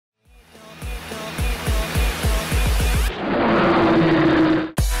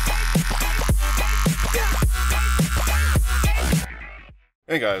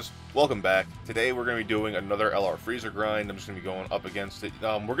Hey guys, welcome back. Today we're going to be doing another LR Frieza grind. I'm just going to be going up against it.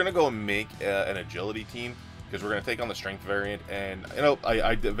 We're going to go and make an agility team because we're going to take on the strength variant. And you know,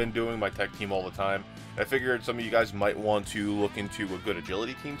 I've been doing my tech team all the time. I figured some of you guys might want to look into a good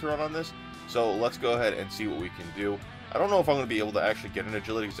agility team to run on this. So let's go ahead and see what we can do. I don't know if I'm going to be able to actually get an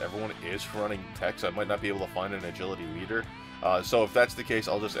agility because everyone is running tech, so I might not be able to find an agility leader. So if that's the case,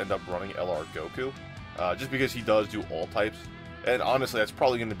 I'll just end up running LR Goku, just because he does do all types. And honestly, that's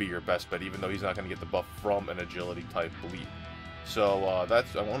probably going to be your best bet, even though he's not going to get the buff from an agility type lead. So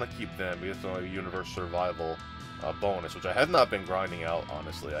I want to keep them because it's a universe survival bonus, which I have not been grinding out,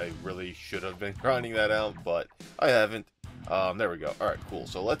 honestly. I really should have been grinding that out, but I haven't. There we go. Alright, cool.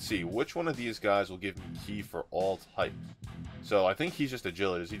 So let's see. Which one of these guys will give me key for all types? So I think he's just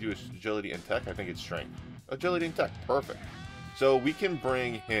agility. Does he do agility and tech? I think it's strength. Agility and tech. Perfect. So we can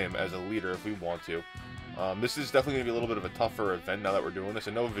bring him as a leader if we want to. This is definitely going to be a little bit of a tougher event now that we're doing this.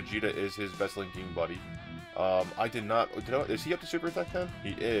 I know Vegeta is his best linking buddy. Is he up to Super Attack 10?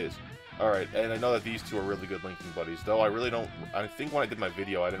 He is. Alright, and I know that these two are really good linking buddies, though I think when I did my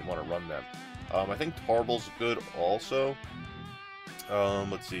video, I didn't want to run them. I think Tarbell's good also.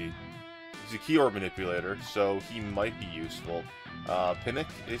 Let's see. He's a key orb manipulator, so he might be useful. Pinnock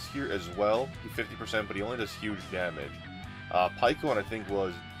is here as well. He's 50%, but he only does huge damage. Pycon, I think,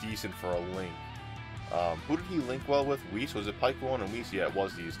 was decent for a link. Who did he link well with? Whis? Was it Pycon and Whis? Yeah, it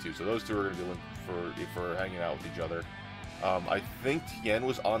was these two. So those two are going to be linked for hanging out with each other. I think Tien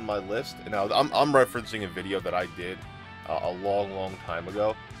was on my list. Now, I'm referencing a video that I did a long time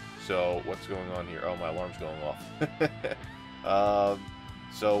ago. So, what's going on here? Oh, my alarm's going off.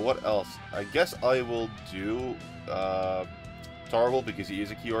 So, what else? I guess I will do Tarbell because he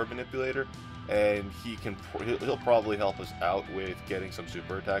is a key orb manipulator. And he'll probably help us out with getting some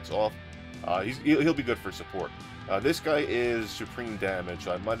super attacks off. He'll be good for support. This guy is supreme damage,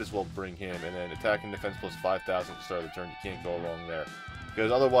 so I might as well bring him. And then attack and defense plus 5,000 to start the turn. You can't go wrong there.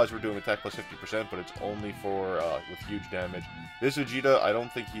 Because otherwise we're doing attack plus 50%, but it's only for with huge damage. This Vegeta, I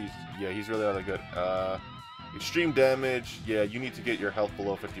don't think he's really not that good. Extreme damage, yeah, you need to get your health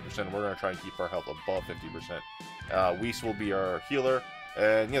below 50%. We're going to try and keep our health above 50%. Whis will be our healer.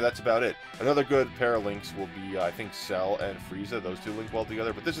 And yeah, that's about it. Another good pair of links will be, I think, Cell and Frieza. Those two link well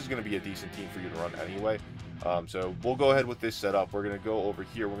together, but this is going to be a decent team for you to run anyway. So we'll go ahead with this setup. We're going to go over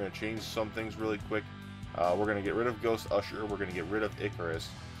here. We're going to change some things really quick. We're going to get rid of Ghost Usher. We're going to get rid of Icarus.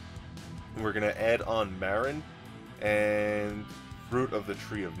 And we're going to add on Marin and Fruit of the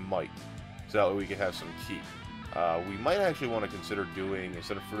Tree of Might. So that way we can have some key. We might actually want to consider doing,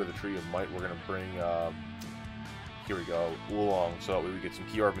 instead of Fruit of the Tree of Might, we're going to bring... here we go, Oolong, so that way we get some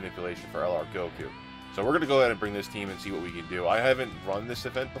key orb manipulation for LR Goku. So we're going to go ahead and bring this team and see what we can do. I haven't run this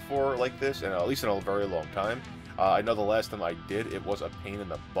event before like this, and at least in a very long time. I know the last time I did, it was a pain in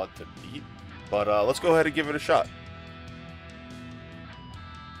the butt to beat. But let's go ahead and give it a shot.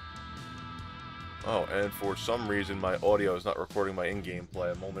 Oh, and for some reason my audio is not recording my in-game play.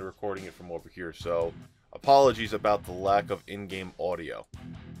 I'm only recording it from over here, so apologies about the lack of in-game audio.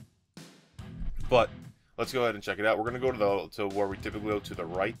 But let's go ahead and check it out. We're going to go to where we typically go, to the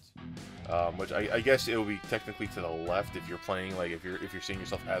right, which I guess it will be technically to the left if you're playing, like if you're seeing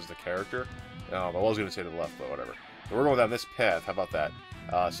yourself as the character. I was going to say to the left, but whatever. So we're going down this path. How about that?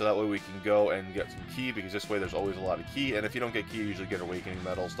 So that way we can go and get some key, because this way there's always a lot of key, and if you don't get key, you usually get awakening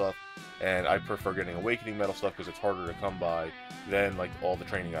metal stuff. And I prefer getting awakening metal stuff because it's harder to come by than like all the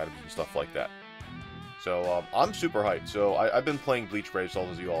training items and stuff like that. So, I'm super hyped. So, I've been playing Bleach Brave Souls,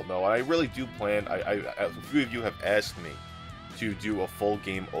 as you all know, and I really do plan, a few of you have asked me to do a full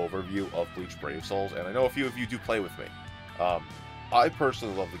game overview of Bleach Brave Souls, and I know a few of you do play with me. I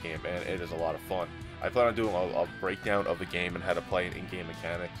personally love the game, and it is a lot of fun. I plan on doing a breakdown of the game and how to play it in-game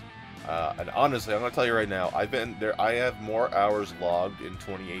mechanics. And honestly, I'm going to tell you right now, I have more hours logged in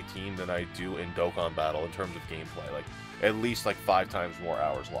 2018 than I do in Dokkan Battle in terms of gameplay. Like, at least like 5 times more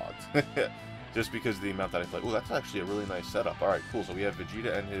hours logged. Just because of the amount that I play. Oh, that's actually a really nice setup. Alright, cool. So we have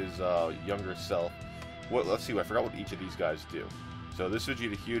Vegeta and his younger self. Let's see, I forgot what each of these guys do. So this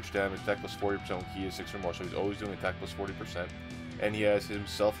Vegeta, huge damage, attack plus 40% when key is 6 or more, so he's always doing attack plus 40%. And he has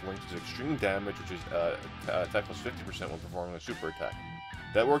himself linked to extreme damage, which is attack plus 50% when performing a super attack.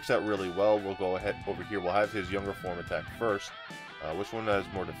 That works out really well. We'll go ahead over here. We'll have his younger form attack first. Which one has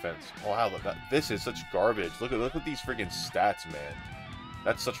more defense? Oh, wow, this is such garbage. Look at these freaking stats, man.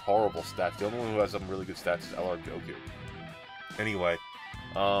 That's such horrible stats. The only one who has some really good stats is LR Goku. Anyway,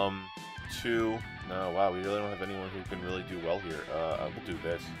 wow, we really don't have anyone who can really do well here. We'll do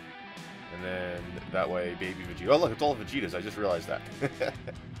this. And then, that way, baby Vegeta. Oh, look, it's all Vegetas. I just realized that.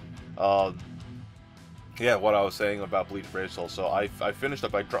 yeah, what I was saying about Bleach Brave Soul. So I finished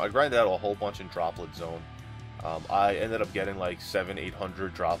up. I grinded out a whole bunch in Droplet Zone. I ended up getting like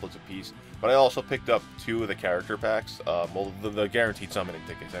 700-800 droplets apiece, but I also picked up 2 of the character packs, well, the guaranteed summoning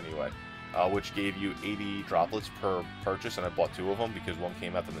tickets anyway, which gave you 80 droplets per purchase, and I bought 2 of them because one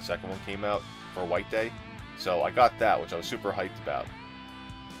came out, then the second one came out for White Day. So I got that, which I was super hyped about.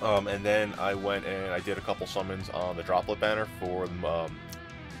 And then I went and I did a couple summons on the droplet banner for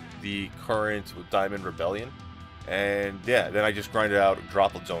the current Diamond Rebellion. And yeah, then I just grinded out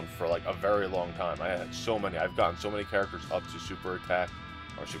Droplet Zone for like a very long time. I had so many. I've gotten so many characters up to Super Attack,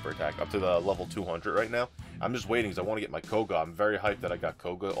 up to the level 200 right now. I'm just waiting because I want to get my Koga. I'm very hyped that I got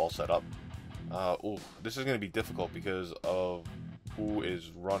Koga all set up. Ooh, this is going to be difficult because of who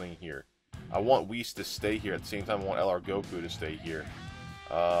is running here. I want Whis to stay here. At the same time, I want LR Goku to stay here.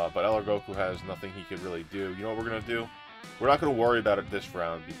 But LR Goku has nothing he could really do. You know what we're going to do? We're not going to worry about it this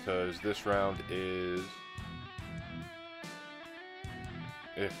round because this round is...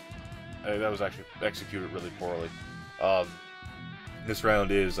 that was actually executed really poorly. This round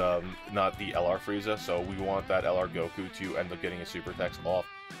is not the LR Frieza, so we want that LR Goku to end up getting his super attacks off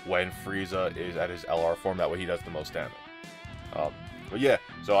when Frieza is at his LR form. That way he does the most damage. But yeah,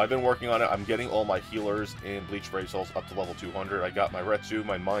 so I've been working on it. I'm getting all my healers in Bleach Brave Souls up to level 200. I got my Retsu,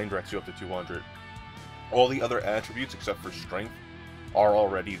 my Mind Retsu up to 200. All the other attributes except for Strength are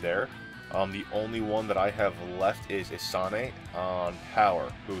already there. The only one that I have left is Isane on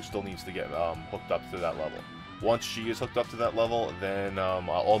Power, who still needs to get hooked up to that level. Once she is hooked up to that level, then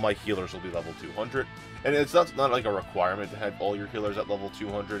all my healers will be level 200. And it's not like a requirement to have all your healers at level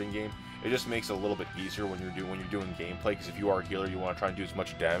 200 in game. It just makes it a little bit easier when you're doing gameplay, because if you are a healer, you want to try and do as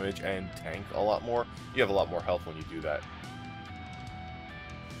much damage and tank a lot more. You have a lot more health when you do that.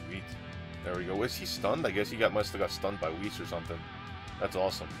 Sweet. There we go. Was he stunned? I guess he must have got stunned by Whis or something. That's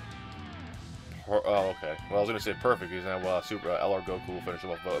awesome. Oh, okay. Well, I was going to say perfect, because now Super LR Goku will finish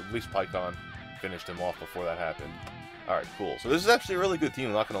him off, but at least Python finished him off before that happened. Alright, cool. So this is actually a really good team,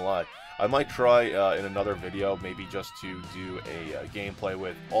 I'm not going to lie. I might try in another video, maybe just to do a gameplay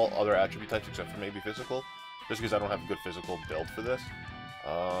with all other attribute types except for maybe physical, just because I don't have a good physical build for this.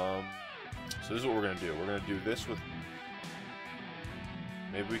 So this is what we're going to do. We're going to do this with...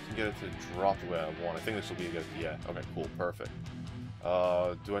 Maybe we can get it to drop the way I want. I think this will be a good... Yeah, okay, cool, perfect.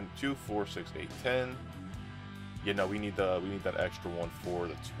 Doing 2, 4, 6, 8, 10. Yeah, no, we need that extra one for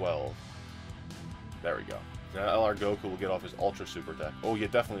the 12. There we go. Now LR Goku will get off his Ultra Super Attack. Oh yeah,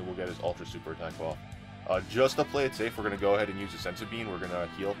 definitely will get his Ultra Super Attack off. Just to play it safe, we're going to go ahead and use the Senzu Bean. We're going to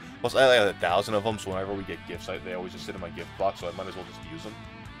heal. Plus, I have 1,000 of them, so whenever we get gifts, they always just sit in my gift box, so I might as well just use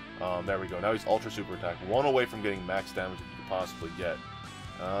them. There we go. Now he's Ultra Super Attack. One away from getting max damage that you could possibly get.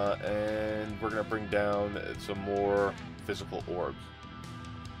 And we're going to bring down some more physical orbs.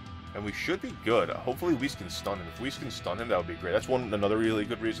 And we should be good. Hopefully Whis can stun him. If Whis can stun him, that would be great. That's another really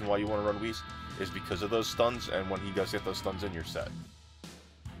good reason why you want to run Whis, is because of those stuns, and when he does get those stuns in, you're set.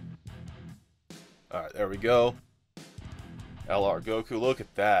 Alright, there we go. LR Goku, look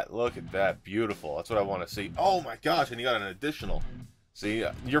at that. Look at that. Beautiful. That's what I want to see. Oh my gosh, and he got an additional. See,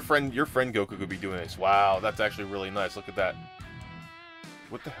 your friend Goku could be doing this. Wow, that's actually really nice. Look at that.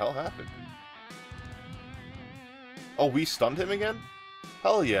 What the hell happened? Oh, we stunned him again?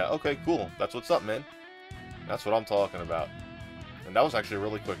 Hell yeah. Okay, cool. That's what's up, man. That's what I'm talking about. And that was actually a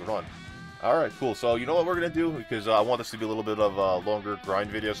really quick run. Alright, cool. So, you know what we're going to do? Because I want this to be a little bit of a longer grind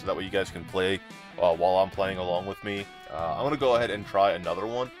video, so that way you guys can play while I'm playing along with me. I'm going to go ahead and try another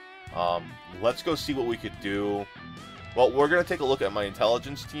one. Let's go see what we could do. Well, we're going to take a look at my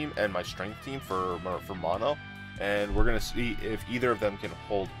intelligence team and my strength team for Mono. And we're going to see if either of them can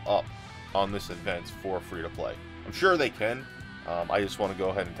hold up on this event for free-to-play. I'm sure they can. I just want to go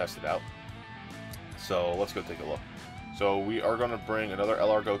ahead and test it out. So let's go take a look. So we are going to bring another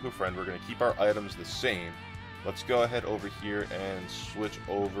LR Goku friend. We're going to keep our items the same. Let's go ahead over here and switch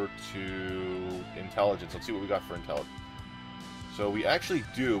over to intelligence. Let's see what we got for intelligence. So we actually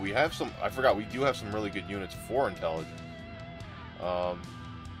do. We have some... I forgot. We do have some really good units for intelligence.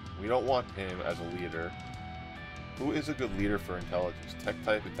 We don't want him as a leader. Who is a good leader for intelligence? Tech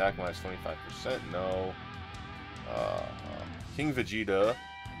type, attack minus 25%? No. King Vegeta.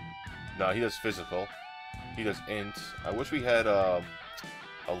 No, he does physical. He does int. I wish we had a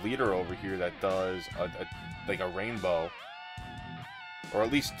leader over here that does like a rainbow, or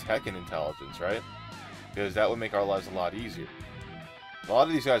at least tech and intelligence, right? Because that would make our lives a lot easier. A lot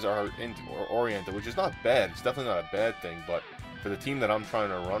of these guys are int or oriented, which is not bad. It's definitely not a bad thing, but for the team that I'm trying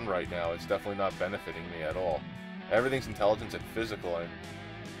to run right now, it's definitely not benefiting me at all. Everything's intelligence and physical, and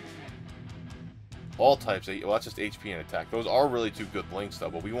all types. Well, that's just HP and attack. Those are really two good links, though,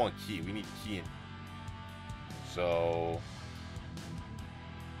 but we want Ki. We need Ki So,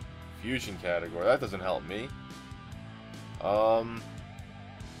 fusion category. That doesn't help me.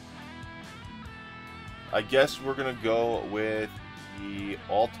 I guess we're gonna go with the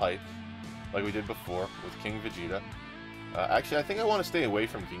all types, like we did before with King Vegeta. Actually, I think I want to stay away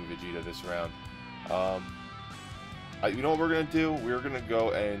from King Vegeta this round. You know what we're gonna do? We're gonna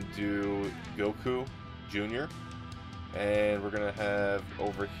go and do Goku Jr. And we're gonna have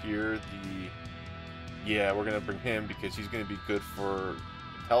over here we're gonna bring him because he's gonna be good for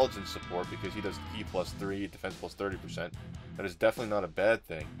intelligence support because he does Ki +3, defense +30%. That is definitely not a bad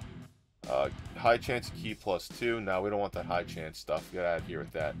thing. High chance of Ki +2. Now we don't want that high chance stuff. Get out of here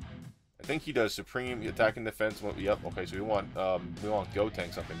with that. I think he does supreme attack and defense. Yep. Okay, so we want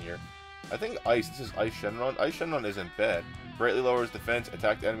Gotenks up in here. I think Ice. This is Ice Shenron. Ice Shenron isn't bad. Greatly lowers defense,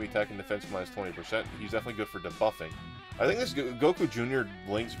 attack enemy attack and defense -20%. He's definitely good for debuffing. I think this Goku Jr.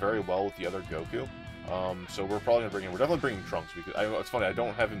 links very well with the other Goku. So we're probably gonna bring him. We're definitely bringing Trunks because it's funny. I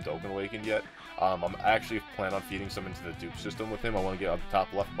don't have him Dokkan Awakened yet. I'm actually planning on feeding some into the dupe system with him. I want to get on the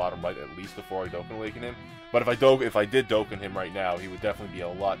top left, bottom right at least before I Dokkan Awaken him. But if I did Dokkan him right now, he would definitely be a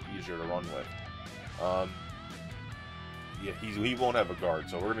lot easier to run with. Yeah, he won't have a guard,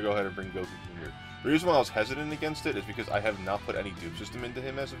 so we're gonna go ahead and bring Goku Jr. The reason why I was hesitant against it is because I have not put any dupe system into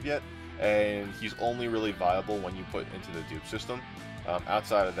him as of yet, and he's only really viable when you put into the dupe system.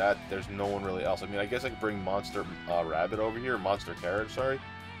 Outside of that, there's no one really else. I mean, I guess I could bring Monster Rabbit over here, Monster Carrot, sorry.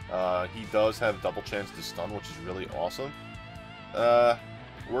 He does have double chance to stun, which is really awesome.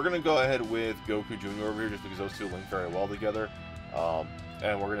 We're going to go ahead with Goku Jr. over here just because those two link very well together.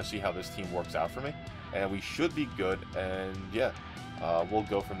 And we're going to see how this team works out for me. And we should be good, and yeah, we'll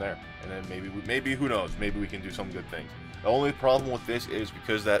go from there. And then maybe who knows, maybe we can do some good things. The only problem with this is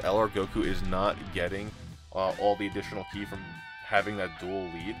because that LR Goku is not getting all the additional Ki from having that dual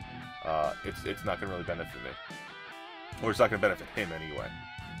lead, it's not going to really benefit me. Or it's not going to benefit him anyway.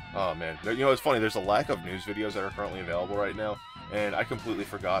 Oh man, you know, it's funny, there's a lack of news videos that are currently available right now, and I completely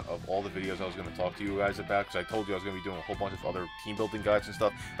forgot of all the videos I was going to talk to you guys about, because I told you I was going to be doing a whole bunch of other team building guides and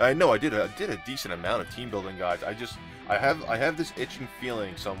stuff. And I know I did a decent amount of team building guides. I have this itching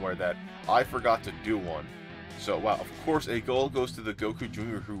feeling somewhere that I forgot to do one. So, wow, of course, a goal goes to the Goku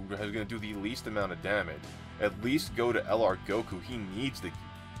Jr., who is going to do the least amount of damage. At least go to LR Goku. He needs the...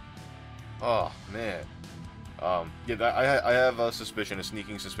 Oh, man. Yeah, I have a suspicion, a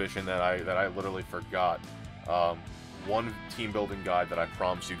sneaking suspicion that I literally forgot one team building guide that I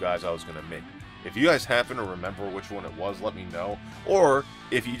promised you guys I was going to make. If you guys happen to remember which one it was, let me know. Or,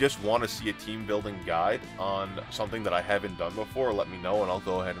 if you just want to see a team building guide on something that I haven't done before, let me know, and I'll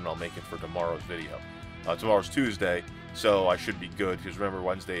go ahead and I'll make it for tomorrow's video. Tomorrow's Tuesday, so I should be good, because remember,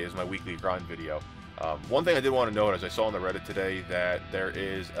 Wednesday is my weekly grind video. One thing I did want to note, as I saw on the Reddit today, that there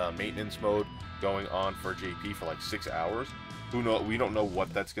is a maintenance mode going on for JP for like 6 hours. We don't know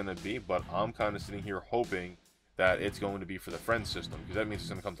what that's going to be, but I'm kind of sitting here hoping that it's going to be for the friend system, because that means it's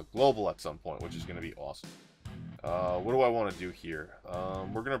going to come to global at some point, which is going to be awesome. What do I want to do here?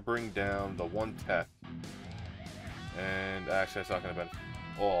 We're going to bring down the one tech, and actually that's not going to benefit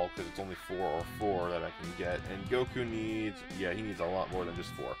all, because it's only 4 or 4 that I can get, and Goku needs, yeah, he needs a lot more than just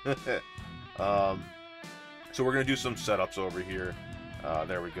 4. So we're going to do some setups over here.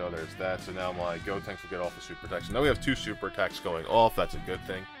 There we go, there's that. So now my Gotenks will get off the super attacks. So now we have 2 super attacks going off. That's a good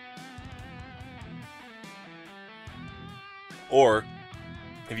thing. Or,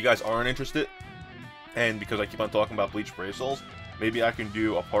 if you guys aren't interested, and because I keep on talking about Bleach Brave Souls, maybe I can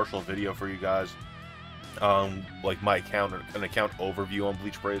do a partial video for you guys, like my account, an account overview on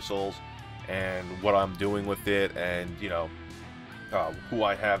Bleach Brave Souls, and what I'm doing with it, and, you know, who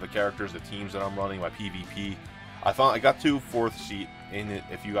I have, the characters, the teams that I'm running, my PvP. I got to 4th seat in it.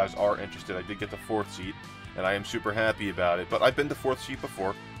 If you guys are interested, I did get the 4th seat, and I am super happy about it. But I've been to 4th seat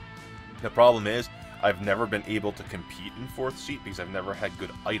before. The problem is, I've never been able to compete in 4th seat because I've never had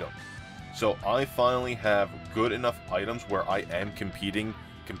good items. So I finally have good enough items where I am competing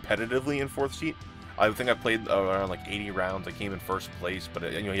competitively in 4th seat. I think I played around like 80 rounds. I came in 1st place, but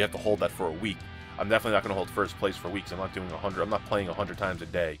you know, you have to hold that for a week. I'm definitely not going to hold 1st place for weeks. I'm not doing 100. I'm not playing 100 times a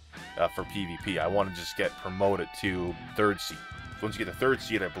day for PvP. I want to just get promoted to 3rd seat. So once you get the 3rd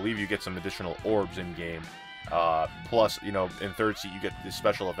seat, I believe you get some additional orbs in game. Plus, you know, in 3rd seat, you get this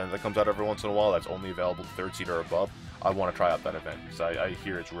special event that comes out every once in a while that's only available to 3rd seat or above. I want to try out that event because I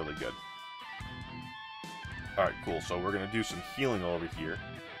hear it's really good. Alright, cool. So we're going to do some healing over here.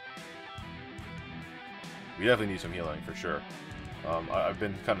 We definitely need some healing for sure. I've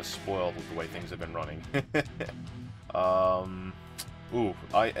been kind of spoiled with the way things have been running. Ooh,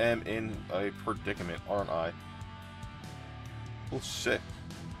 I am in a predicament, aren't I? Oh, sick.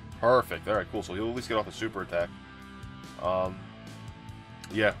 Perfect. Alright, cool. So he'll at least get off a super attack.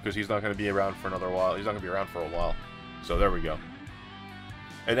 Yeah, because he's not going to be around for another while. He's not going to be around for a while. So there we go.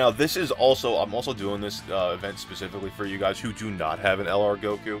 And now this is also, I'm also doing this event specifically for you guys who do not have an LR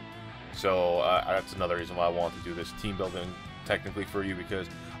Goku. So that's another reason why I want to do this team building technically for you, because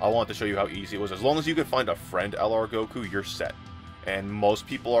I want to show you how easy it was. As long as you could find a friend LR Goku, you're set. And most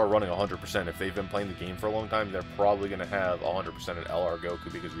people are running 100%. If they've been playing the game for a long time, they're probably going to have 100% an LR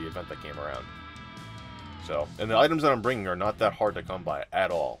Goku because of the event that came around. So, and the items that I'm bringing are not that hard to come by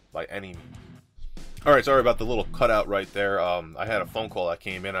at all, by any means. Alright, sorry about the little cutout right there. I had a phone call that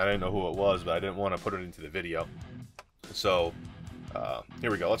came in. I didn't know who it was, but I didn't want to put it into the video. So,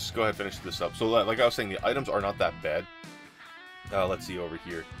 here we go. Let's just go ahead and finish this up. So, like I was saying, the items are not that bad. Let's see over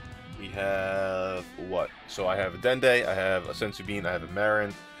here. We have what? So I have a Dende, I have a Senzu Bean, I have a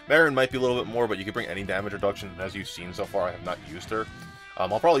Marin. Marin might be a little bit more, but you can bring any damage reduction. As you've seen so far, I have not used her.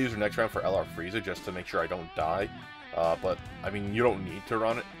 I'll probably use her next round for LR Frieza just to make sure I don't die. But I mean, you don't need to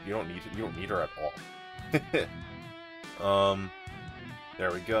run it. You don't need her at all.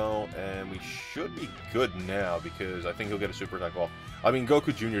 There we go, and we should be good now because I think he'll get a super attack off. I mean,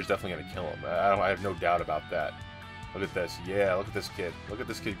 Goku Jr. is definitely going to kill him. I have no doubt about that. Look at this. Yeah, look at this kid. Look at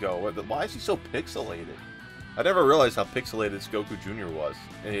this kid go. Why is he so pixelated? I never realized how pixelated this Goku Jr. was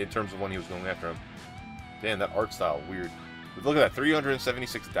in terms of when he was going after him. Damn, that art style, weird. But look at that,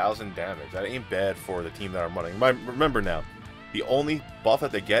 376,000 damage. That ain't bad for the team that I'm running. Remember now, the only buff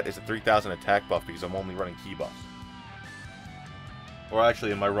that they get is a 3,000 attack buff because I'm only running key buffs. Or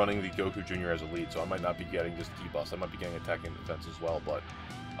actually, am I running the Goku Jr. as a lead, so I might not be getting just key buffs. I might be getting attack and defense as well, but...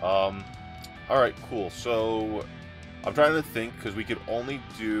 Alright, cool. So... I'm trying to think, because we could only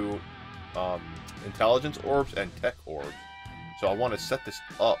do intelligence orbs and tech orbs. So I want to set this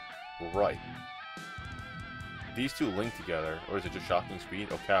up right. These two link together, or is it just shocking speed?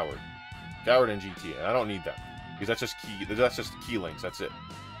 Oh, coward. Coward and GT, and I don't need that. Because that's just key links, that's it.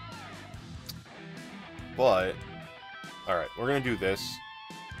 But, alright, we're going to do this.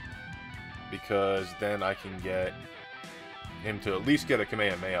 Because then I can get him to at least get a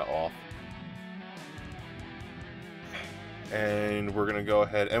Kamehameha off. And we're gonna go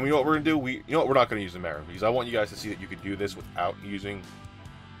ahead, and you know what we're gonna do? You know what? We're not gonna use the Marin because I want you guys to see that you could do this without using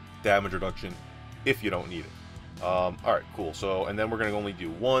damage reduction if you don't need it. All right, cool. So, and then we're gonna only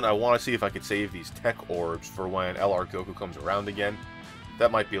do one. I want to see if I could save these tech orbs for when LR Goku comes around again. That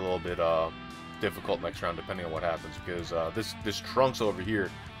might be a little bit difficult next round, depending on what happens, because this Trunks over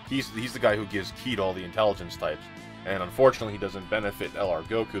here, he's the guy who gives key to all the intelligence types, and unfortunately, he doesn't benefit LR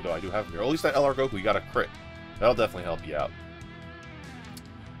Goku. Though I do have him here. Or at least that LR Goku, he got a crit. That'll definitely help you out.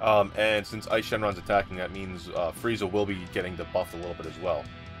 And since Ice Shenron's attacking, that means Frieza will be getting debuffed a little bit as well.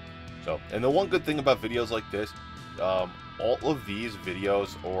 So, and the one good thing about videos like this, all of these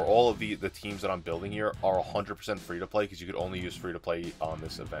videos, or all of the teams that I'm building here, are 100% free to play, because you could only use free to play on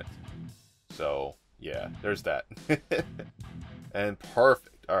this event. So, yeah, there's that. And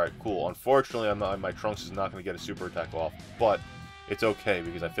perfect. Alright, cool. Unfortunately, my Trunks is not going to get a super attack off, but it's okay,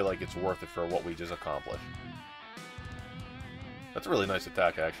 because I feel like it's worth it for what we just accomplished. That's a really nice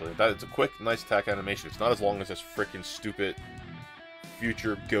attack, actually. It's a quick, nice attack animation. It's not as long as this freaking stupid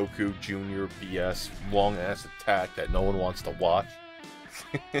future Goku Jr. BS long-ass attack that no one wants to watch.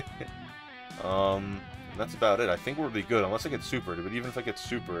 That's about it. I think we'll be good, unless I get supered. But even if I get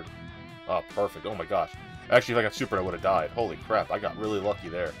supered... Oh, perfect. Oh my gosh. Actually, if I got supered, I would have died. Holy crap, I got really lucky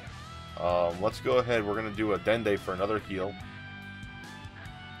there. Let's go ahead. We're going to do a Dende for another heal.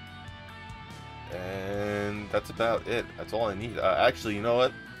 And that's about it. That's all I need. Actually, you know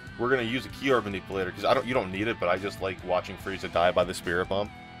what? We're gonna use a Key Orb Manipulator because you don't need it, but I just like watching Frieza die by the Spirit Bomb.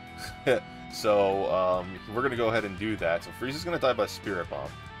 So we're gonna go ahead and do that. So Frieza's gonna die by Spirit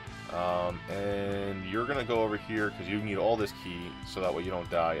Bomb, and you're gonna go over here because you need all this key so that way you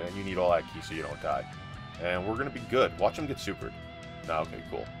don't die, and you need all that key so you don't die. And we're gonna be good. Watch him get supered. Okay,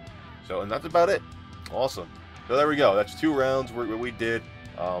 cool. So, and that's about it. Awesome. So there we go. That's 2 rounds we did.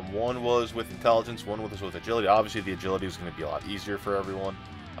 One was with intelligence, one was with agility. Obviously, the agility is going to be a lot easier for everyone,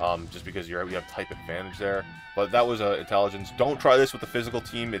 just because we have type advantage there. But that was intelligence. Don't try this with the physical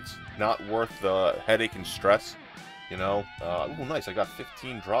team. It's not worth the headache and stress, you know. Oh, nice. I got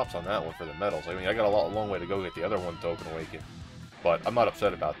 15 drops on that one for the medals. I mean, I got a long way to go get the other one Token Awaken, but I'm not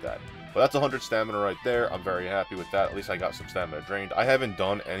upset about that. But that's 100 stamina right there. I'm very happy with that. At least I got some stamina drained. I haven't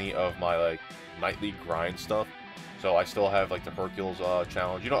done any of my, like, nightly grind stuff. So I still have, like, the Hercules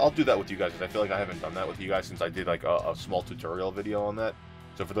challenge. You know, I'll do that with you guys, because I feel like I haven't done that with you guys since I did, like, a small tutorial video on that.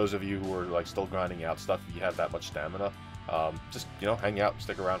 So for those of you who are, like, still grinding out stuff, if you have that much stamina, just, you know, hang out,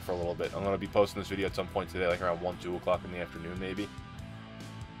 stick around for a little bit. I'm going to be posting this video at some point today, like around 1, 2 o'clock in the afternoon, maybe.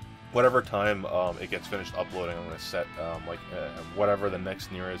 whatever time it gets finished uploading, I'm going to set whatever the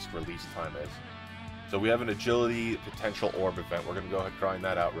next nearest release time is. So we have an agility potential orb event. We're going to go ahead and grind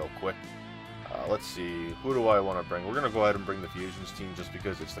that out real quick. Let's see, who do I want to bring? We're going to go ahead and bring the Fusions team just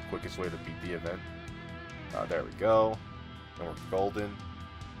because it's the quickest way to beat the event. There we go. And we're golden.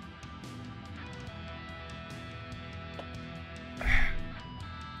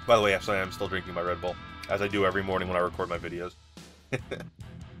 By the way, actually, I'm still drinking my Red Bull, as I do every morning when I record my videos.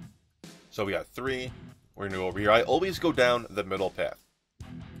 So we got 3. We're going to go over here. I always go down the middle path.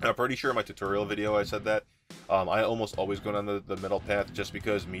 And I'm pretty sure in my tutorial video I said that. I almost always go down the middle path just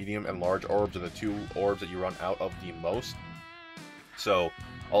because medium and large orbs are the 2 orbs that you run out of the most. So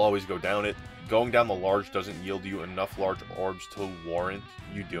I'll always go down it. Going down the large doesn't yield you enough large orbs to warrant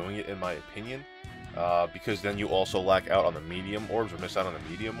you doing it, in my opinion. Because then you also lack out on the medium orbs, or miss out on the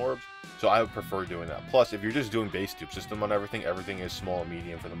medium orbs. So I would prefer doing that. Plus, if you're just doing base tube system on everything, everything is small and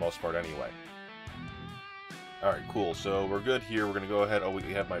medium for the most part anyway. Alright, cool. So we're good here. We're going to go ahead. Oh, we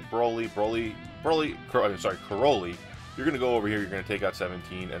have my Caroli. You're going to go over here. You're going to take out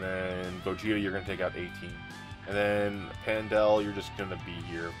 17. And then Gogeta, you're going to take out 18. And then Pandel, you're just going to be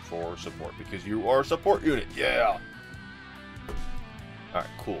here for support because you are a support unit. Yeah! Alright,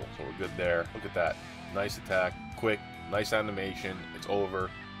 cool. So we're good there. Look at that. Nice attack. Quick. Nice animation. It's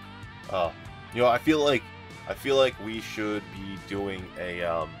over. You know, I feel like we should be doing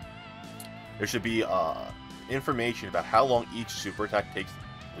a, there should be, information about how long each super attack takes to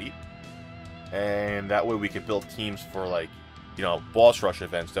complete. And that way we could build teams for, like, you know, boss rush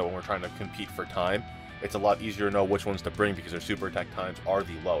events that when we're trying to compete for time, it's a lot easier to know which ones to bring because their super attack times are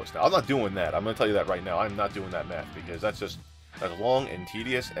the lowest. Now, I'm not doing that. I'm going to tell you that right now. I'm not doing that math because that's long and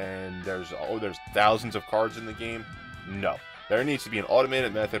tedious, and there's thousands of cards in the game. No. There needs to be an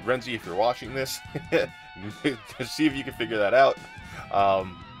automated method. Renzi, if you're watching this, see if you can figure that out.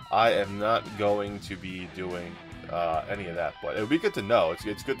 I am not going to be doing any of that, but it would be good to know.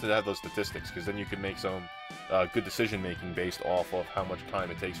 It's good to have those statistics, because then you can make some good decision-making based off of how much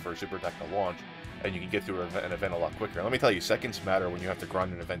time it takes for a super attack to launch, and you can get through an event a lot quicker. And let me tell you, seconds matter when you have to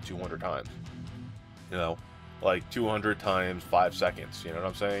grind an event 200 times. You know, like 200 times 5 seconds. You know what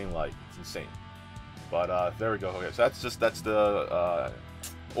I'm saying? Like, it's insane. But there we go. Okay, so that's the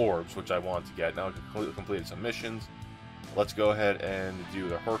orbs, which I want to get. Now I completed some missions. Let's go ahead and do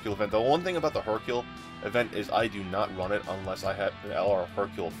the Hercule event. The one thing about the Hercule event is I do not run it unless I have an LR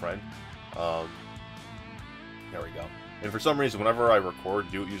Hercule friend. There we go. And for some reason, whenever I record,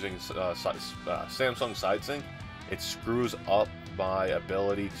 do it using Samsung SideSync, it screws up my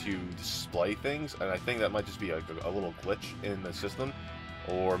ability to display things, and I think that might just be a little glitch in the system,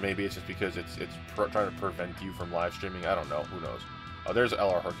 or maybe it's just because it's trying to prevent you from live streaming. I don't know. Who knows? There's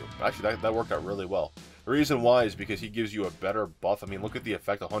LR Hercule. Actually, that worked out really well. The reason why is because he gives you a better buff. I mean, look at the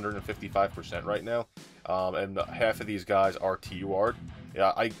effect, 155% right now. And half of these guys are TUR'd.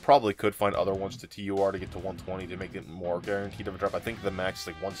 Yeah, I probably could find other ones to TUR to get to 120 to make it more guaranteed of a drop. I think the max is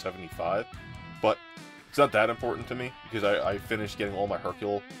like 175. But it's not that important to me because I finished getting all my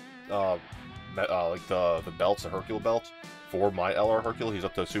Hercule, like the belts, the Hercule belts, for my LR Hercule. He's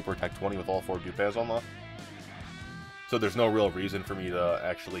up to Super Attack 20 with all 4 Dupes unlocked. So there's no real reason for me to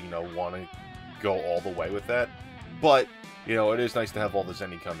actually, you know, want to go all the way with that. But, you know, it is nice to have all the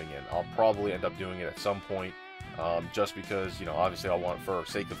Zenny coming in. I'll probably end up doing it at some point, just because, you know, obviously I want it for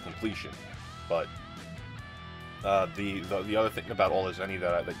sake of completion. But the other thing about all the Zenny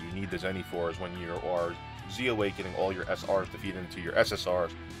that you need the Zenny for is when you are Z Awakening all your SRs to feed into your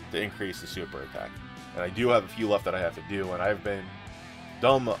SSRs to increase the super attack. And I do have a few left that I have to do, and I've been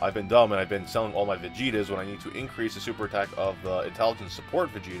dumb, and I've been selling all my Vegetas when I need to increase the super attack of the intelligence support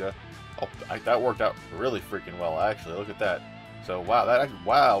Vegeta. Oh, that worked out really freaking well, actually. Look at that. So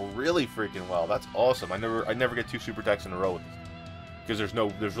wow, really freaking well. That's awesome. I never get 2 super attacks in a row with this,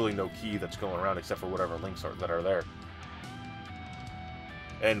 because there's really no key that's going around except for whatever links that are there.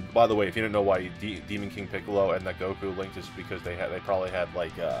 And by the way, if you didn't know why Demon King Piccolo and that Goku linked, is because they probably had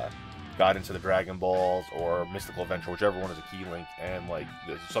like Guidance of the Dragon Balls or Mystical Adventure, whichever one is a key link, and like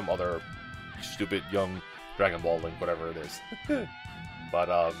there's some other stupid young Dragon Ball link, whatever it is.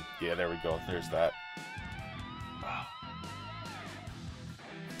 But yeah, there we go. There's that.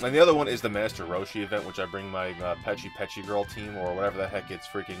 And the other one is the Master Roshi event, which I bring my Pechi Girl team, or whatever the heck it's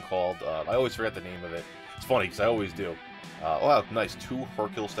freaking called. I always forget the name of it. It's funny because I always do. Oh wow, nice, 2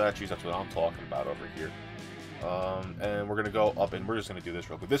 Hercule statues. That's what I'm talking about over here. And we're gonna go up, and we're just gonna do this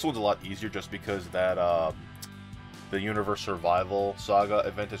real quick. This one's a lot easier just because that the Universe Survival Saga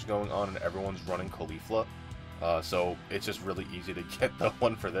event is going on, and everyone's running Caulifla. So it's just really easy to get the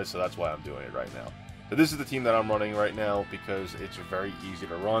one for this, so that's why I'm doing it right now. So this is the team that I'm running right now because it's very easy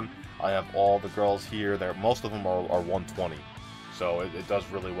to run. I have all the girls here. Most of them are 120. So it does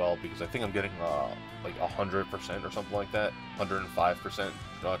really well because I think I'm getting like 100% or something like that. 105%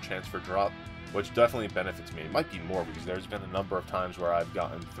 chance for drop, which definitely benefits me. It might be more because there's been a number of times where I've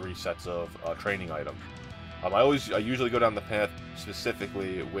gotten 3 sets of training items. I usually go down the path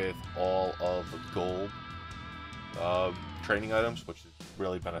specifically with all of the gold training items, which is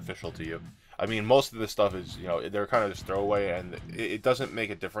really beneficial to you. I mean, most of this stuff is, you know, they're kind of just throwaway, and it doesn't make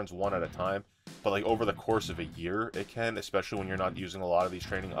a difference one at a time. But like over the course of a year, it can, especially when you're not using a lot of these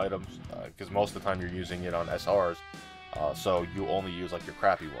training items, because most of the time you're using it on SRs. So you only use like your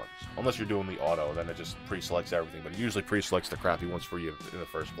crappy ones, unless you're doing the auto, then it just pre-selects everything. But it usually pre-selects the crappy ones for you in the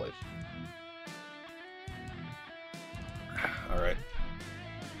first place. All right.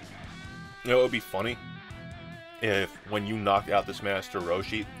 You know, it would be funny if when you knocked out this Master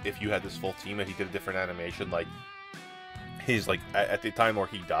Roshi, if you had this full team and he did a different animation, like he's like at the time where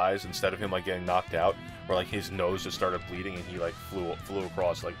he dies, instead of him like getting knocked out, or like his nose just started bleeding and he like flew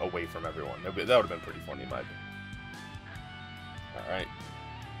across like away from everyone. That would have been pretty funny in my opinion. All right,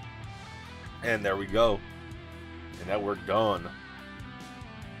 and there we go, and now we're done.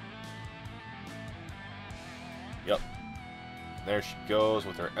 Yep. There she goes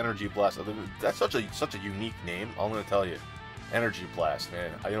with her Energy Blast. That's such a unique name. I'm gonna tell you, Energy Blast,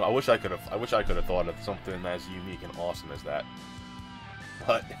 man. I wish I could have thought of something as unique and awesome as that.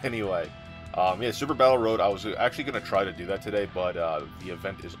 But anyway, yeah, Super Battle Road. I was actually gonna try to do that today, but the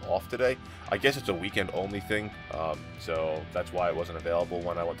event is off today. I guess it's a weekend only thing, so that's why it wasn't available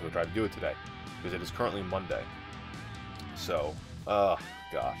when I went to try to do it today, because it is currently Monday. So,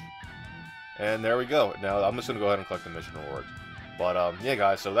 gosh. And there we go. Now I'm just gonna go ahead and collect the mission rewards. But yeah,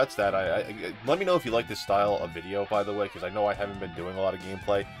 guys, so that's that. Let me know if you like this style of video, by the way, because I know I haven't been doing a lot of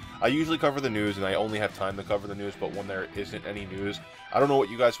gameplay. I usually cover the news, and I only have time to cover the news, but when there isn't any news, I don't know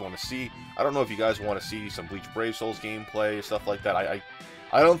what you guys want to see. I don't know if you guys want to see some Bleach Brave Souls gameplay, stuff like that. I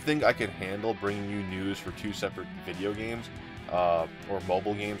don't think I can handle bringing you news for 2 separate video games, or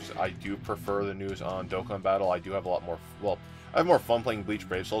mobile games. I do prefer the news on Dokkan Battle. I do have a lot more, well, I have more fun playing Bleach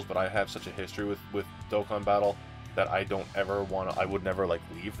Brave Souls, but I have such a history with Dokkan Battle that I don't ever I would never like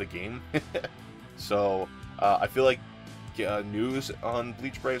leave the game. So I feel like news on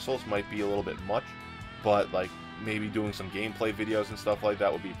Bleach Brave Souls might be a little bit much, but like maybe doing some gameplay videos and stuff like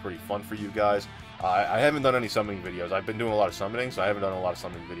that would be pretty fun for you guys. I haven't done any summoning videos. I've been doing a lot of summoning, so I haven't done a lot of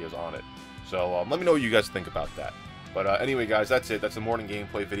summoning videos on it. So let me know what you guys think about that. But anyway, guys, that's it. That's the morning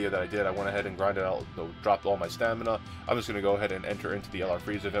gameplay video that I did. I went ahead and grinded out, dropped all my stamina. I'm just going to go ahead and enter into the LR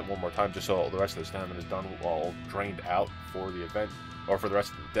Frieza event one more time, just so the rest of the stamina is done, all drained out for the event, or for the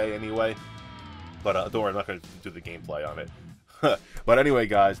rest of the day anyway. But don't worry, I'm not going to do the gameplay on it. But anyway,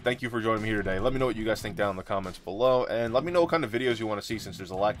 guys, thank you for joining me here today. Let me know what you guys think down in the comments below, and let me know what kind of videos you want to see, since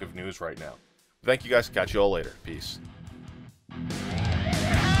there's a lack of news right now. Thank you, guys. Catch you all later. Peace.